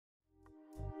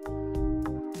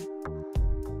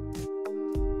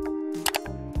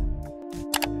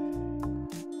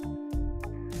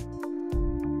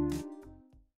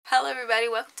Hello everybody,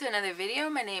 welcome to another video.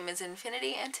 My name is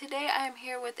Infiniti and today I am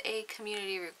here with a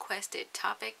community requested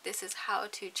topic. This is how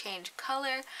to change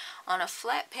color on a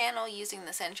flat panel using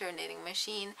the Sentro knitting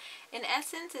machine. In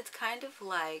essence, it's kind of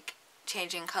like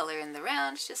changing color in the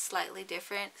rounds, just slightly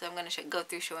different. So I'm going to go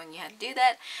through showing you how to do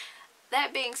that.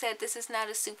 That being said, this is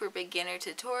not a super beginner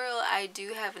tutorial. I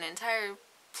do have an entire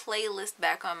playlist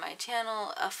back on my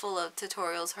channel full of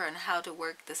tutorials on how to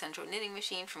work the Sentro knitting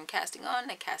machine, from casting on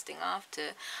to casting off to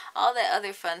all that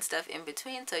other fun stuff in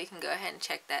between, so you can go ahead and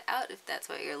check that out if that's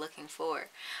what you're looking for.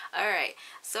 Alright,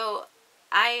 so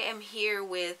I am here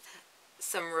with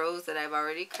some rows that I've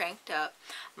already cranked up.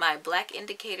 My black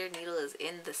indicator needle is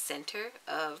in the center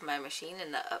of my machine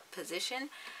in the up position,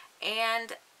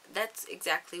 and that's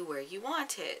exactly where you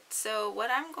want it. So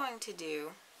what I'm going to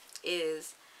do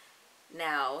is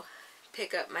now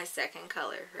pick up my second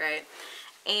color, right?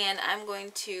 And I'm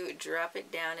going to drop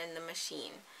it down in the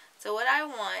machine. So what I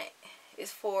want is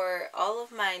for all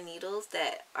of my needles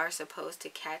that are supposed to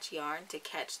catch yarn to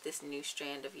catch this new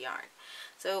strand of yarn.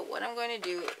 So what I'm going to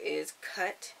do is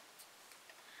cut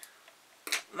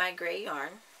my gray yarn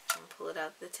and pull it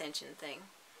out the tension thing,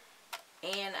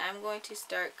 and I'm going to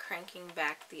start cranking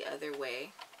back the other way.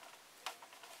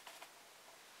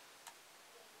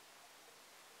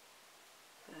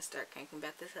 I'm going to start cranking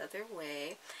back this other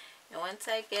way, and once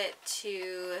I get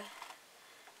to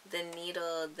the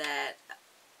needle that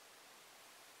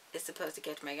is supposed to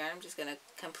catch my yarn, I'm just going to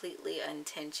completely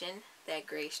untension that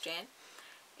gray strand,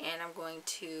 and I'm going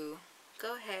to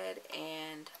go ahead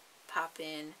and pop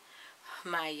in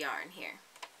my yarn here.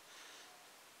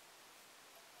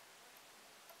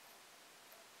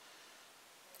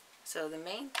 So the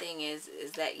main thing is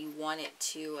that you want it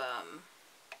to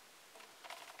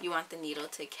you want the needle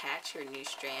to catch your new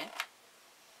strand,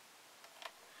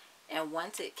 and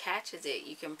once it catches it,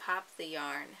 you can pop the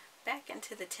yarn back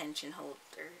into the tension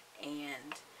holder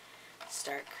and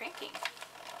start cranking.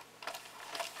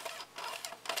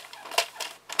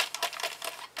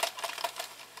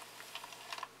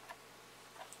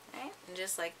 Alright, and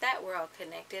just like that, we're all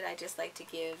connected. I just like to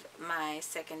give my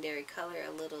secondary color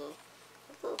a little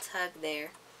tug there,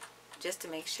 just to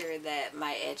make sure that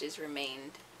my edges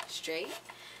remained straight.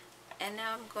 And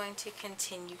now I'm going to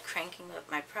continue cranking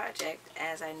up my project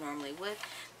as I normally would.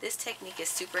 This technique is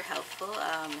super helpful,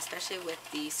 especially with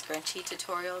the scrunchie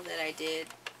tutorial that I did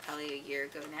probably a year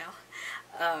ago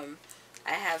now.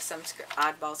 I have some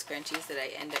oddball scrunchies that I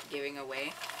end up giving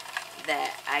away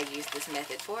that I use this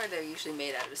method for. They're usually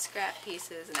made out of scrap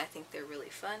pieces, and I think they're really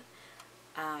fun.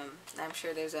 I'm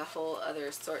sure there's a whole other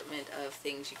assortment of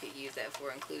things you could use that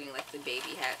for, including like the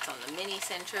baby hats on the mini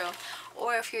Sentro,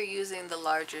 or if you're using the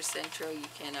larger Sentro, you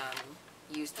can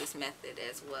use this method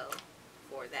as well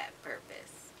for that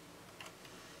purpose.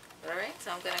 Alright,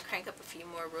 so I'm going to crank up a few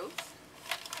more rows.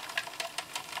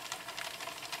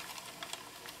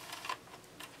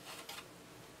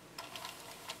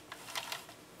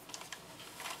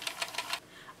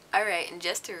 Alright, and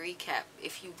just to recap,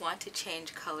 if you want to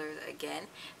change colors again,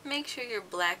 make sure your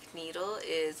black needle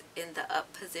is in the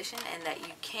up position and that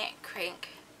you can't crank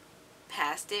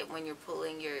past it when you're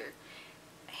pulling your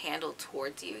handle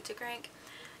towards you to crank.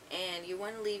 And you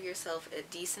want to leave yourself a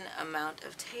decent amount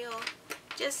of tail,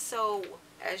 just so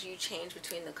as you change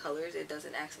between the colors it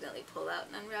doesn't accidentally pull out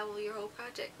and unravel your whole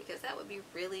project, because that would be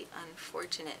really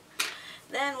unfortunate.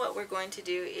 Then what we're going to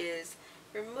do is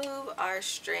remove our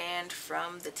strand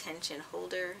from the tension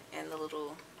holder and the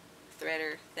little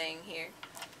threader thing here,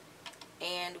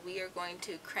 and we are going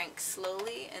to crank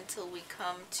slowly until we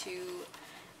come to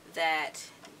that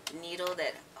needle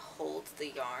that holds the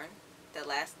yarn, the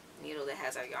last needle that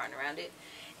has our yarn around it,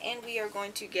 and we are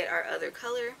going to get our other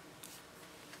color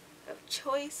of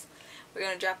choice. We're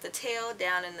going to drop the tail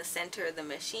down in the center of the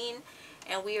machine,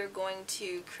 and we are going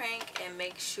to crank and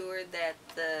make sure that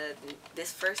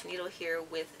this first needle here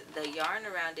with the yarn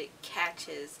around it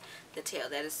catches the tail.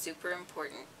 That is super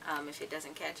important. If it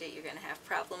doesn't catch it, you're going to have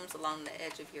problems along the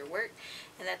edge of your work,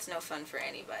 and that's no fun for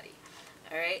anybody.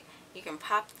 Alright, you can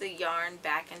pop the yarn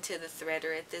back into the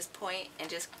threader at this point and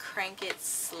just crank it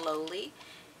slowly.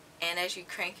 And as you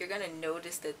crank, you're going to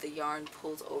notice that the yarn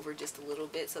pulls over just a little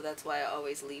bit, so that's why I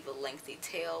always leave a lengthy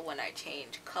tail when I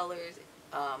change colors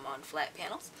on flat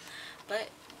panels. But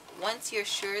once you're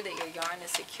sure that your yarn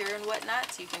is secure and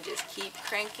whatnot, so you can just keep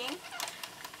cranking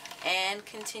and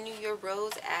continue your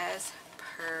rows as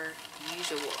per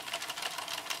usual.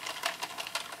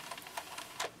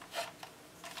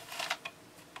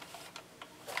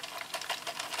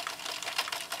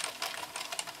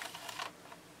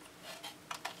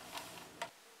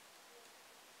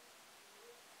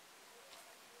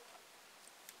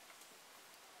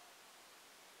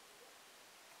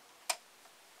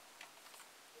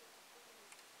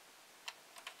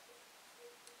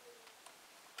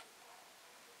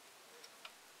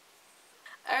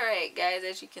 Alright guys,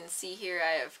 as you can see here,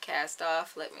 I have cast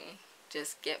off. Let me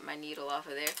just get my needle off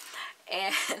of there.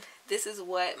 And this is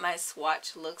what my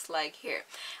swatch looks like here.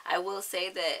 I will say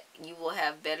that you will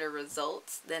have better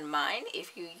results than mine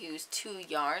if you use 2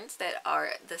 yarns that are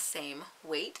the same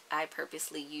weight. I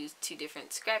purposely used 2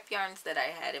 different scrap yarns that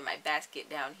I had in my basket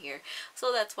down here,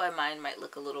 so that's why mine might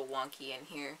look a little wonky in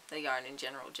here. The yarn in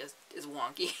general just is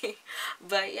wonky.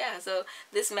 But yeah, so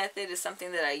this method is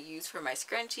something that I use for my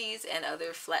scrunchies and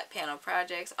other flat panel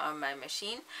projects on my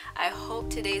machine. I hope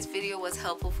today's video was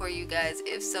helpful for you guys.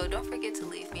 If so, don't forget to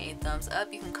leave me a thumbs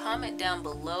up. You can comment down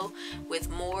below with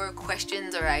more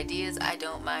questions or ideas. I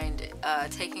don't mind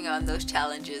taking on those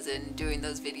challenges and doing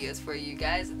those videos for you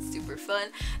guys. It's super fun.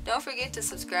 Don't forget to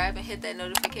subscribe and hit that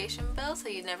notification bell so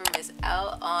you never miss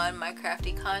out on my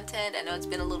crafty content. I know it's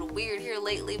been a little weird here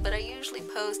lately, but I usually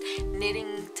post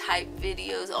knitting type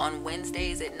videos on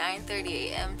Wednesdays at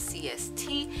 9:30 a.m.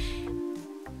 CST.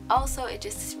 Also, it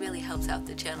just really helps out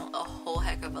the channel a whole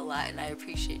heck of a lot, and I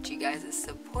appreciate you guys'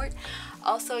 support.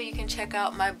 Also, you can check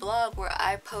out my blog where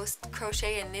I post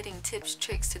crochet and knitting tips,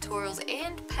 tricks, tutorials,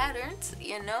 and patterns,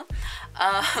 you know.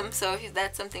 So if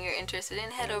that's something you're interested in,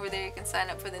 head over there. You can sign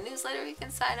up for the newsletter. You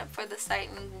can sign up for the site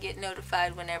and you can get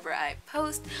notified whenever I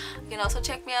post. You can also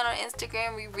check me out on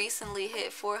Instagram. We recently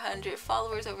hit 400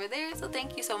 followers over there, so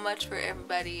thank you so much for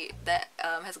everybody that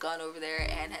has gone over there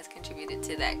and has contributed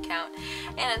to that count.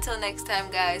 And until next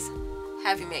time, guys,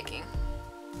 happy making.